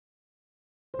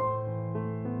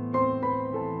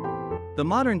The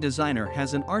modern designer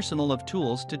has an arsenal of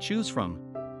tools to choose from.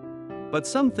 But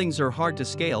some things are hard to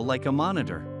scale, like a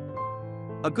monitor.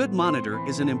 A good monitor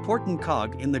is an important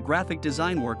cog in the graphic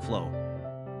design workflow.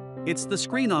 It's the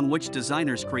screen on which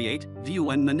designers create, view,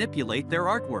 and manipulate their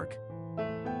artwork.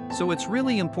 So it's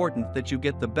really important that you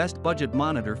get the best budget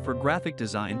monitor for graphic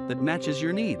design that matches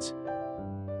your needs.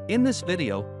 In this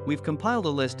video, we've compiled a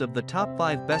list of the top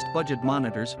 5 best budget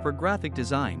monitors for graphic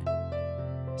design.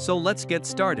 So let's get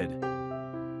started.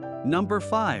 Number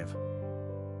 5.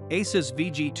 Asus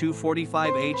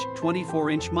VG245H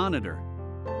 24-inch monitor.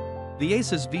 The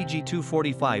Asus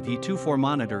VG245H24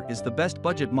 monitor is the best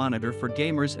budget monitor for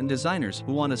gamers and designers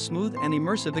who want a smooth and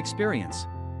immersive experience.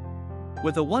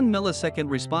 With a 1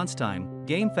 millisecond response time,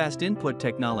 game-fast input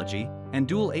technology, and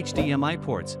dual HDMI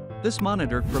ports, this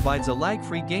monitor provides a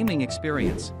lag-free gaming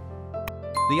experience.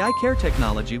 The eye care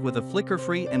technology with a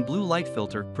flicker-free and blue light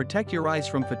filter protect your eyes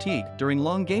from fatigue during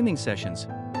long gaming sessions.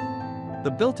 The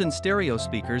built-in stereo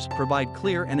speakers provide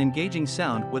clear and engaging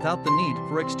sound without the need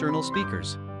for external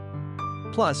speakers.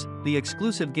 Plus, the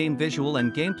exclusive Game Visual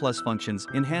and Game Plus functions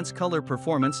enhance color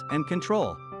performance and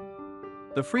control.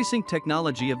 The FreeSync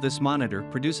technology of this monitor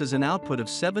produces an output of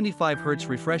 75 Hz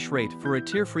refresh rate for a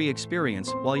tear-free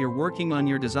experience while you're working on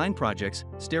your design projects,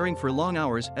 staring for long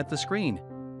hours at the screen.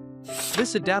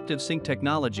 This adaptive sync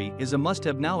technology is a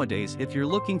must-have nowadays if you're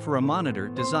looking for a monitor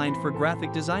designed for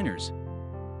graphic designers.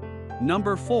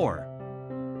 Number 4.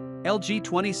 LG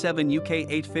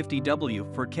 27UK850W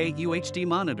 4K UHD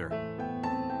monitor.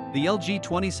 The LG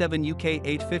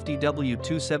 27UK850W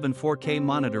 274K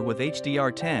monitor with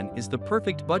HDR10 is the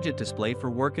perfect budget display for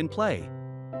work and play.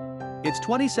 Its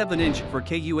 27-inch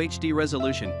 4K UHD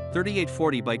resolution,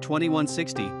 3840 by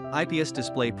 2160 IPS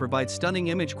display provides stunning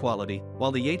image quality,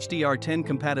 while the HDR10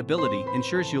 compatibility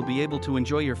ensures you'll be able to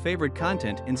enjoy your favorite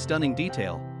content in stunning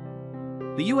detail.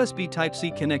 The USB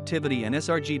Type-C connectivity and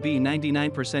sRGB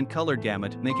 99% color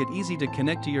gamut make it easy to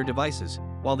connect to your devices,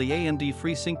 while the AMD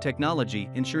FreeSync technology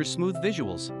ensures smooth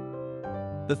visuals.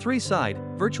 The 3-side,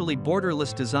 virtually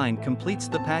borderless design completes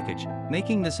the package,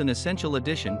 making this an essential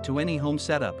addition to any home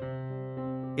setup.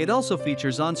 It also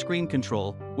features on-screen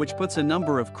control, which puts a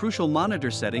number of crucial monitor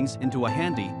settings into a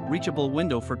handy, reachable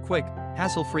window for quick,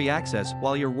 hassle-free access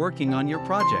while you're working on your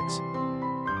projects.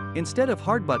 Instead of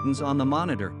hard buttons on the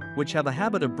monitor, which have a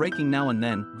habit of breaking now and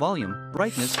then, volume,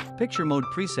 brightness, picture mode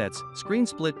presets, screen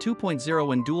split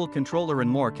 2.0 and dual controller and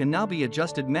more can now be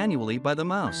adjusted manually by the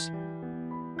mouse.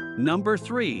 Number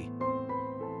 3.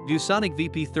 ViewSonic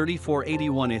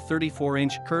VP3481, a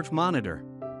 34-inch curved monitor.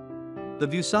 The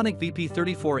ViewSonic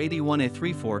VP3481, a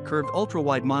 3.4 curved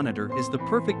ultra-wide monitor is the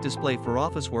perfect display for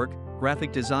office work,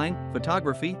 graphic design,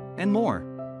 photography, and more.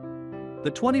 The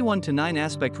 21:9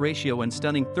 aspect ratio and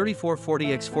stunning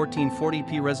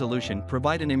 3440x1440p resolution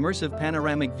provide an immersive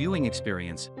panoramic viewing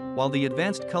experience, while the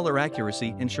advanced color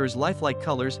accuracy ensures lifelike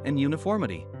colors and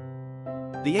uniformity.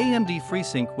 The AMD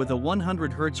FreeSync with a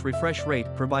 100 Hz refresh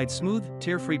rate provides smooth,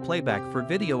 tear-free playback for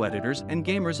video editors and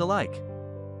gamers alike.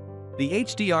 The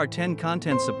HDR10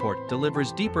 content support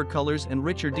delivers deeper colors and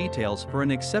richer details for an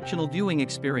exceptional viewing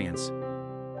experience.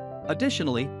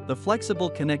 Additionally, the flexible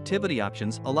connectivity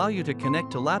options allow you to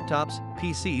connect to laptops,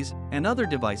 PCs, and other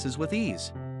devices with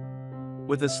ease.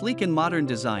 With a sleek and modern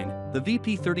design, the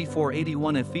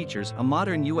VP3481 features a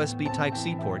modern USB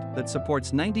Type-C port that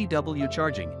supports 90W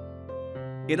charging.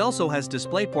 It also has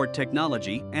DisplayPort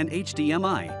technology and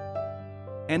HDMI.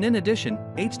 And in addition,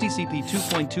 HDCP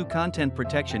 2.2 content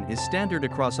protection is standard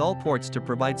across all ports to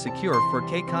provide secure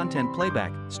 4K content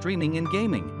playback, streaming, and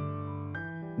gaming.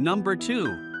 Number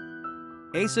 2.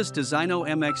 Asus Designo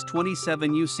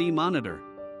MX27UC monitor.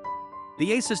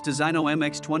 The Asus Designo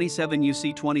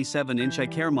MX27UC 27-inch eye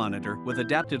care monitor with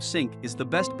adaptive sync is the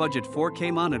best budget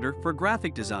 4K monitor for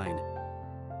graphic design.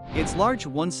 Its large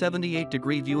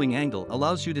 178-degree viewing angle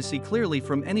allows you to see clearly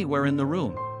from anywhere in the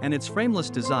room, and its frameless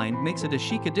design makes it a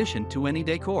chic addition to any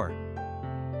decor.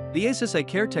 The Asus eye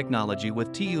care technology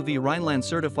with TUV Rhineland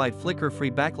certified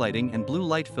flicker-free backlighting and blue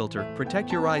light filter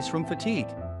protect your eyes from fatigue,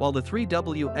 while the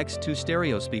 3WX2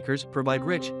 stereo speakers provide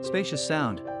rich, spacious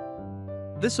sound.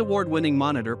 This award-winning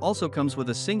monitor also comes with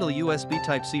a single USB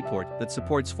Type-C port that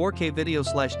supports 4K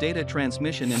video/data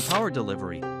transmission and power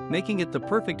delivery, making it the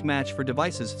perfect match for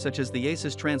devices such as the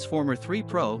Asus Transformer 3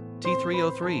 Pro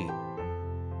T303.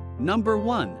 Number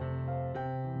 1.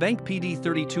 Bank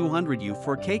PD3200U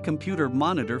 4K computer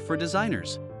monitor for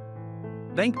designers.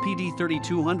 Bank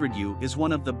PD3200U is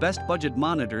one of the best budget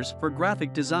monitors for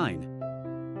graphic design.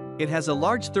 It has a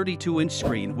large 32-inch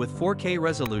screen with 4K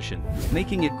resolution,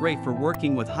 making it great for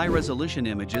working with high-resolution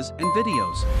images and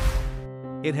videos.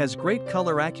 It has great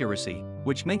color accuracy,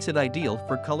 which makes it ideal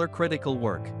for color-critical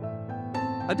work.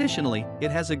 Additionally,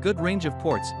 it has a good range of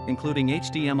ports, including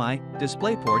HDMI,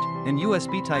 DisplayPort, and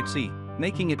USB Type-C,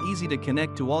 making it easy to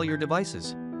connect to all your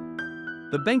devices.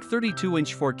 The BenQ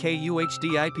 32-inch 4K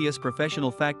UHD IPS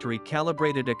Professional Factory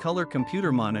Calibrated A-Color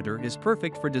Computer Monitor is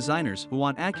perfect for designers who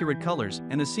want accurate colors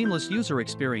and a seamless user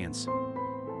experience.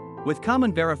 With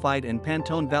Common Verified and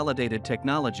Pantone validated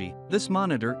technology, this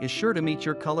monitor is sure to meet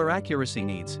your color accuracy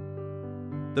needs.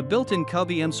 The built-in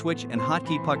CUV-EM switch and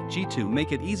Hotkey Puck G2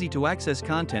 make it easy to access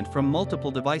content from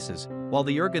multiple devices, while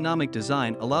the ergonomic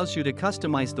design allows you to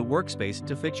customize the workspace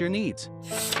to fit your needs.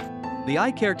 The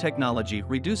iCare technology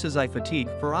reduces eye fatigue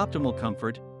for optimal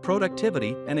comfort,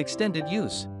 productivity, and extended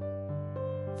use.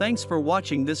 Thanks for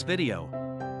watching this video.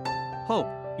 Hope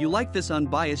you like this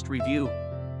unbiased review.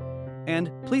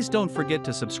 And please don't forget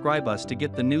to subscribe us to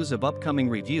get the news of upcoming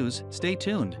reviews. Stay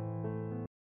tuned.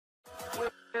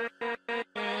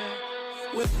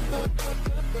 With